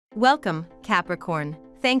Welcome, Capricorn.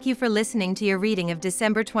 Thank you for listening to your reading of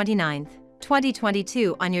December 29th,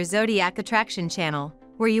 2022 on your Zodiac Attraction channel,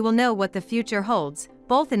 where you will know what the future holds,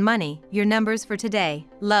 both in money, your numbers for today,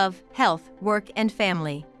 love, health, work and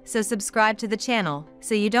family. So subscribe to the channel,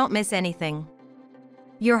 so you don't miss anything.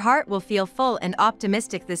 Your heart will feel full and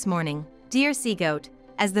optimistic this morning, dear Sea Goat,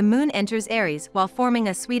 as the moon enters Aries while forming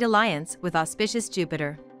a sweet alliance with auspicious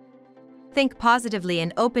Jupiter. Think positively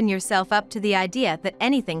and open yourself up to the idea that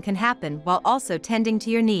anything can happen while also tending to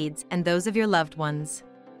your needs and those of your loved ones.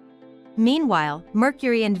 Meanwhile,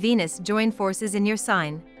 Mercury and Venus join forces in your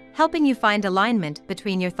sign, helping you find alignment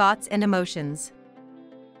between your thoughts and emotions.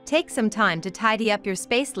 Take some time to tidy up your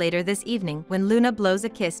space later this evening when Luna blows a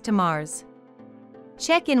kiss to Mars.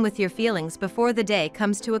 Check in with your feelings before the day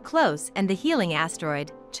comes to a close and the healing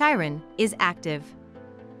asteroid, Chiron, is active.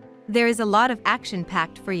 There is a lot of action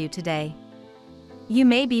packed for you today. You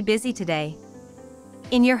may be busy today.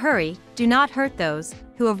 In your hurry, do not hurt those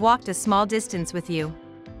who have walked a small distance with you.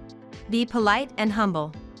 Be polite and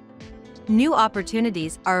humble. New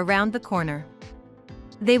opportunities are around the corner.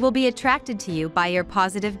 They will be attracted to you by your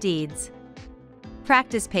positive deeds.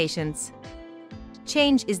 Practice patience.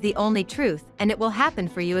 Change is the only truth, and it will happen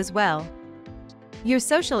for you as well. Your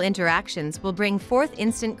social interactions will bring forth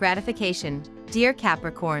instant gratification, dear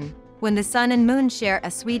Capricorn, when the sun and moon share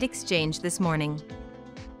a sweet exchange this morning.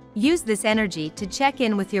 Use this energy to check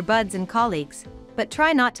in with your buds and colleagues, but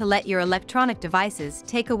try not to let your electronic devices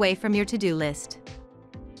take away from your to-do list.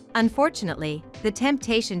 Unfortunately, the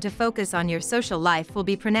temptation to focus on your social life will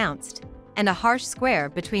be pronounced, and a harsh square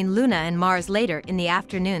between Luna and Mars later in the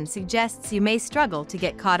afternoon suggests you may struggle to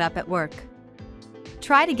get caught up at work.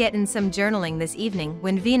 Try to get in some journaling this evening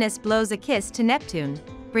when Venus blows a kiss to Neptune,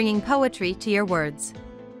 bringing poetry to your words.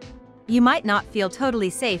 You might not feel totally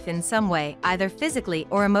safe in some way, either physically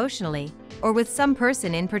or emotionally, or with some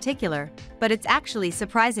person in particular, but it's actually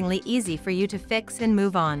surprisingly easy for you to fix and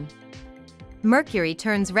move on. Mercury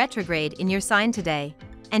turns retrograde in your sign today,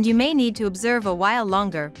 and you may need to observe a while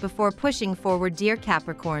longer before pushing forward, dear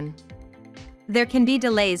Capricorn. There can be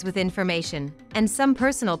delays with information, and some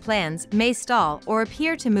personal plans may stall or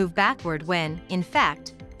appear to move backward when, in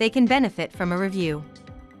fact, they can benefit from a review.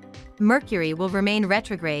 Mercury will remain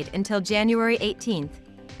retrograde until January 18th,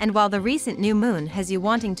 and while the recent new moon has you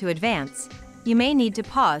wanting to advance, you may need to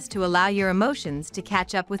pause to allow your emotions to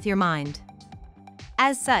catch up with your mind.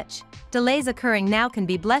 As such, delays occurring now can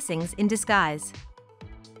be blessings in disguise.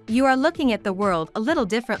 You are looking at the world a little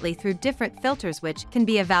differently through different filters, which can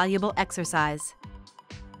be a valuable exercise.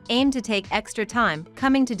 Aim to take extra time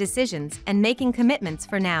coming to decisions and making commitments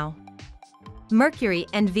for now. Mercury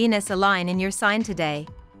and Venus align in your sign today,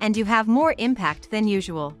 and you have more impact than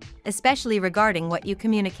usual, especially regarding what you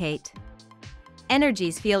communicate.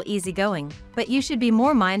 Energies feel easygoing, but you should be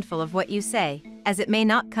more mindful of what you say, as it may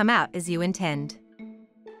not come out as you intend.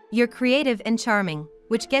 You're creative and charming,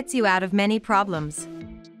 which gets you out of many problems.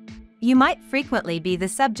 You might frequently be the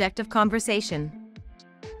subject of conversation.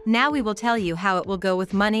 Now we will tell you how it will go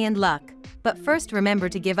with money and luck, but first remember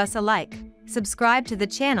to give us a like, subscribe to the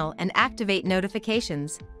channel and activate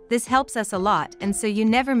notifications. This helps us a lot, and so you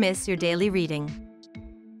never miss your daily reading.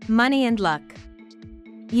 Money and luck.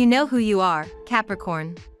 You know who you are,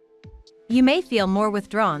 Capricorn. You may feel more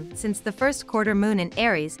withdrawn since the first quarter moon in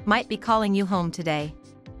Aries might be calling you home today.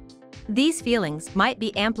 These feelings might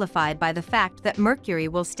be amplified by the fact that Mercury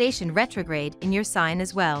will station retrograde in your sign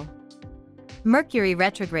as well. Mercury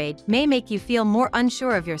retrograde may make you feel more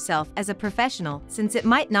unsure of yourself as a professional, since it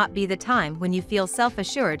might not be the time when you feel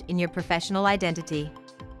self-assured in your professional identity.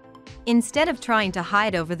 Instead of trying to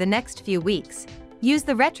hide over the next few weeks, use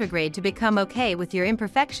the retrograde to become okay with your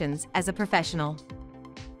imperfections as a professional.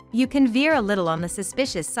 You can veer a little on the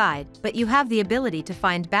suspicious side, but you have the ability to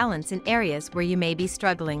find balance in areas where you may be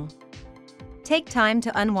struggling. Take time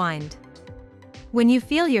to unwind. When you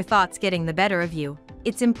feel your thoughts getting the better of you,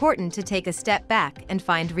 it's important to take a step back and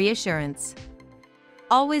find reassurance.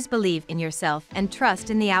 Always believe in yourself and trust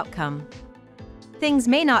in the outcome. Things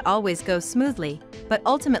may not always go smoothly, but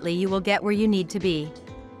ultimately you will get where you need to be.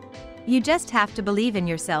 You just have to believe in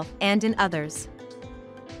yourself and in others.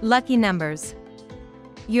 Lucky numbers.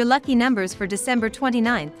 Your lucky numbers for December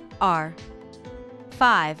 29th are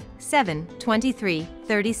 5, 7, 23,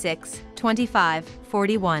 36, 25,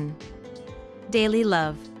 41. Daily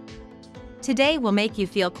love. Today will make you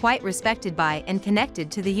feel quite respected by and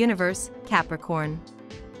connected to the universe, Capricorn.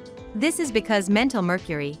 This is because mental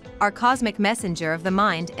Mercury, our cosmic messenger of the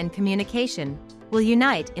mind and communication, will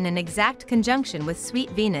unite in an exact conjunction with sweet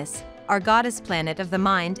Venus, our goddess planet of the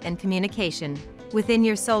mind and communication, within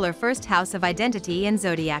your solar first house of identity and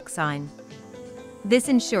zodiac sign. This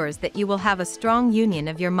ensures that you will have a strong union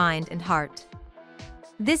of your mind and heart.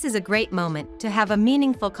 This is a great moment to have a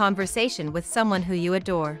meaningful conversation with someone who you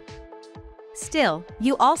adore. Still,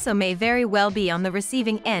 you also may very well be on the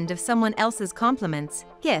receiving end of someone else's compliments,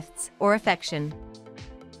 gifts, or affection.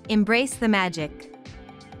 Embrace the magic.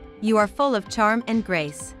 You are full of charm and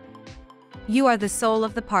grace. You are the soul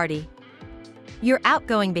of the party. Your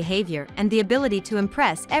outgoing behavior and the ability to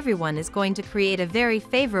impress everyone is going to create a very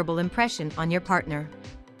favorable impression on your partner.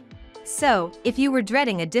 So, if you were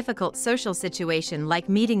dreading a difficult social situation like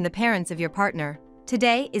meeting the parents of your partner,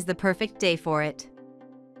 today is the perfect day for it.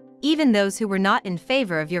 Even those who were not in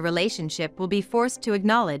favor of your relationship will be forced to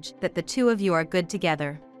acknowledge that the two of you are good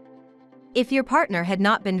together. If your partner had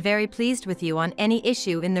not been very pleased with you on any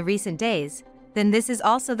issue in the recent days, then this is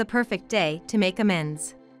also the perfect day to make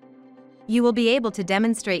amends. You will be able to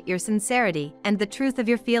demonstrate your sincerity and the truth of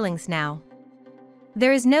your feelings now.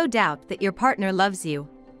 There is no doubt that your partner loves you,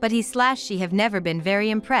 but he/she have never been very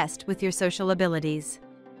impressed with your social abilities.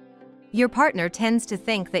 Your partner tends to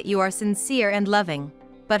think that you are sincere and loving,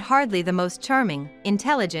 but hardly the most charming,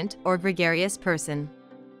 intelligent, or gregarious person.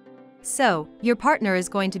 So, your partner is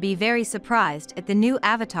going to be very surprised at the new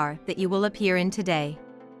avatar that you will appear in today.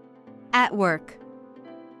 At work,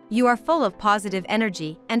 you are full of positive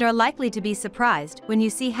energy and are likely to be surprised when you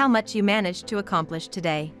see how much you managed to accomplish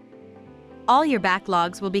today. All your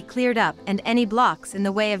backlogs will be cleared up and any blocks in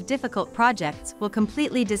the way of difficult projects will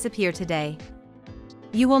completely disappear today.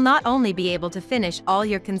 You will not only be able to finish all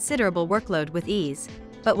your considerable workload with ease,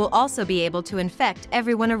 but will also be able to infect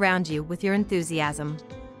everyone around you with your enthusiasm.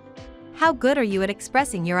 How good are you at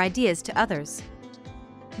expressing your ideas to others?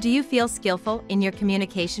 Do you feel skillful in your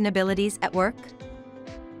communication abilities at work?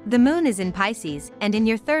 The moon is in Pisces and in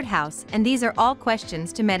your third house, and these are all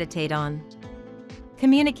questions to meditate on.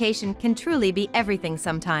 Communication can truly be everything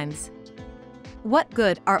sometimes. What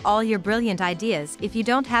good are all your brilliant ideas if you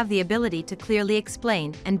don't have the ability to clearly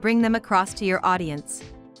explain and bring them across to your audience?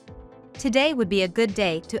 Today would be a good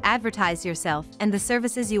day to advertise yourself and the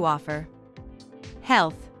services you offer.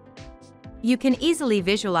 Health. You can easily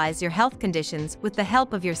visualize your health conditions with the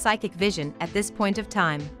help of your psychic vision at this point of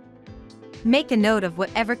time. Make a note of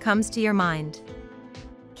whatever comes to your mind.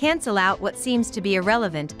 Cancel out what seems to be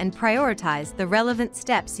irrelevant and prioritize the relevant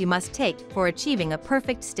steps you must take for achieving a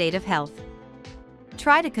perfect state of health.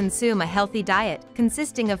 Try to consume a healthy diet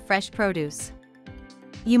consisting of fresh produce.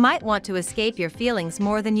 You might want to escape your feelings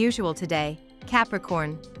more than usual today,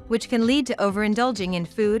 Capricorn, which can lead to overindulging in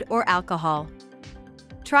food or alcohol.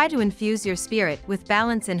 Try to infuse your spirit with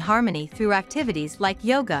balance and harmony through activities like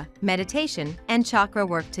yoga, meditation, and chakra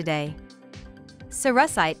work today.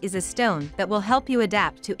 Cerusite is a stone that will help you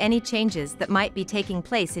adapt to any changes that might be taking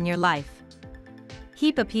place in your life.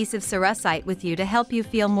 Keep a piece of cerusite with you to help you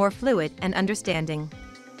feel more fluid and understanding.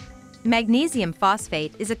 Magnesium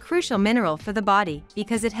phosphate is a crucial mineral for the body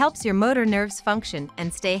because it helps your motor nerves function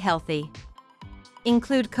and stay healthy.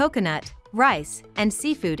 Include coconut, rice, and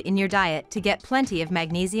seafood in your diet to get plenty of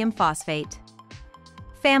magnesium phosphate.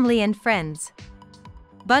 Family and friends.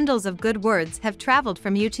 Bundles of good words have traveled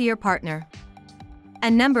from you to your partner. A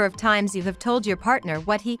number of times you have told your partner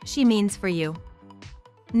what she means for you.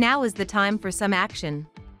 Now is the time for some action.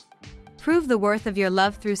 Prove the worth of your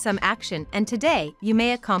love through some action, and today you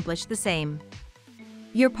may accomplish the same.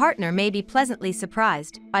 Your partner may be pleasantly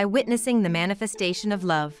surprised by witnessing the manifestation of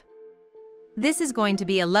love. This is going to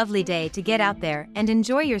be a lovely day to get out there and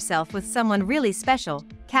enjoy yourself with someone really special,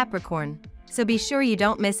 Capricorn, so be sure you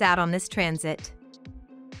don't miss out on this transit.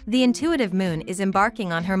 The intuitive moon is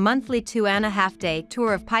embarking on her monthly 2.5-day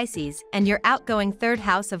tour of Pisces and your outgoing third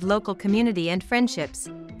house of local community and friendships,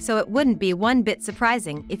 so it wouldn't be one bit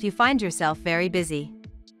surprising if you find yourself very busy.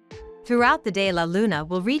 Throughout the day, La Luna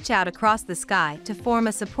will reach out across the sky to form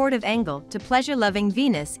a supportive angle to pleasure-loving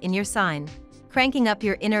Venus in your sign, cranking up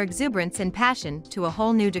your inner exuberance and passion to a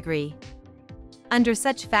whole new degree. Under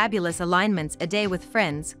such fabulous alignments, a day with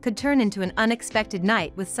friends could turn into an unexpected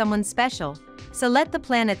night with someone special, so let the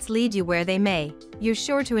planets lead you where they may, you're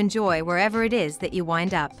sure to enjoy wherever it is that you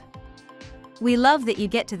wind up. We love that you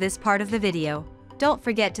get to this part of the video. Don't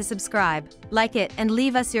forget to subscribe, like it, and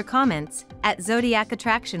leave us your comments. At Zodiac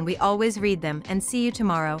Attraction we always read them, and see you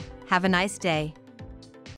tomorrow. Have a nice day.